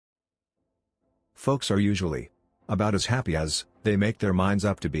Folks are usually about as happy as they make their minds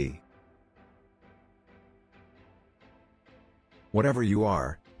up to be. Whatever you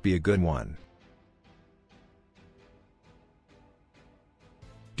are, be a good one.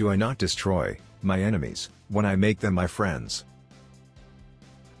 Do I not destroy my enemies when I make them my friends?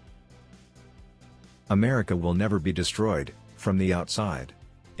 America will never be destroyed from the outside.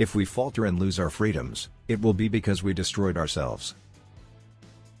 If we falter and lose our freedoms, it will be because we destroyed ourselves.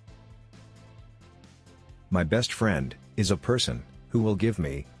 My best friend is a person who will give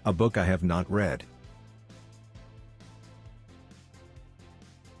me a book I have not read.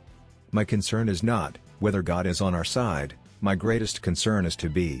 My concern is not whether God is on our side, my greatest concern is to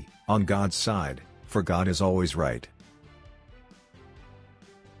be on God's side, for God is always right.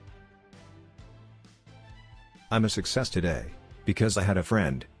 I'm a success today because I had a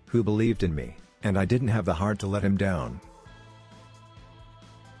friend who believed in me, and I didn't have the heart to let him down.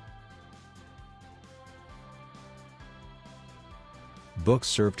 Books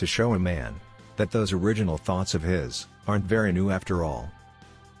serve to show a man that those original thoughts of his aren't very new after all.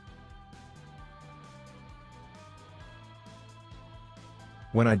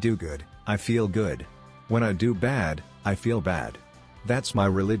 When I do good, I feel good. When I do bad, I feel bad. That's my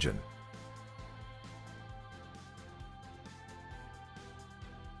religion.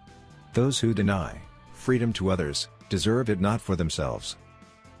 Those who deny freedom to others deserve it not for themselves.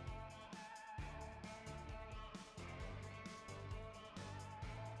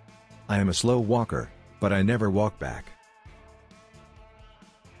 I am a slow walker, but I never walk back.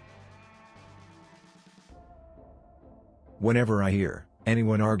 Whenever I hear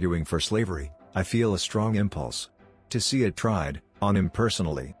anyone arguing for slavery, I feel a strong impulse to see it tried on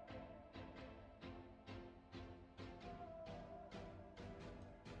impersonally.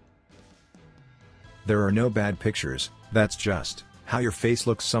 There are no bad pictures, that's just how your face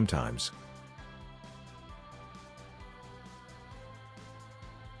looks sometimes.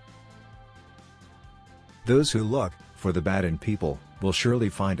 Those who look for the bad in people will surely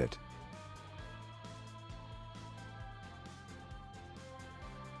find it.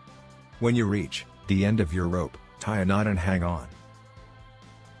 When you reach the end of your rope, tie a knot and hang on.